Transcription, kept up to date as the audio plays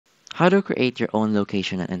How to create your own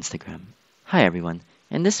location on Instagram. Hi everyone,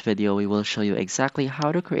 in this video we will show you exactly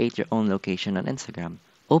how to create your own location on Instagram.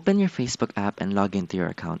 Open your Facebook app and log into your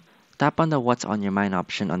account. Tap on the What's on Your Mind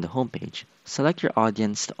option on the homepage. Select your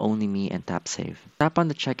audience to Only Me and tap Save. Tap on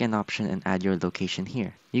the check-in option and add your location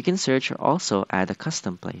here. You can search or also add a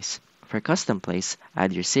custom place. For custom place,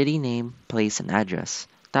 add your city name, place, and address.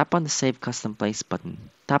 Tap on the Save Custom Place button.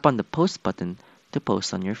 Tap on the Post button to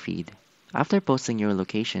post on your feed. After posting your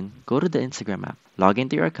location, go to the Instagram app. Log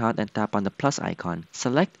into your account and tap on the plus icon.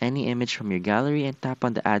 Select any image from your gallery and tap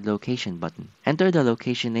on the Add Location button. Enter the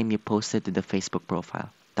location name you posted to the Facebook profile.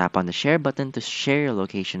 Tap on the Share button to share your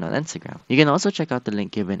location on Instagram. You can also check out the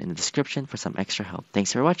link given in the description for some extra help.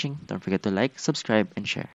 Thanks for watching. Don't forget to like, subscribe, and share.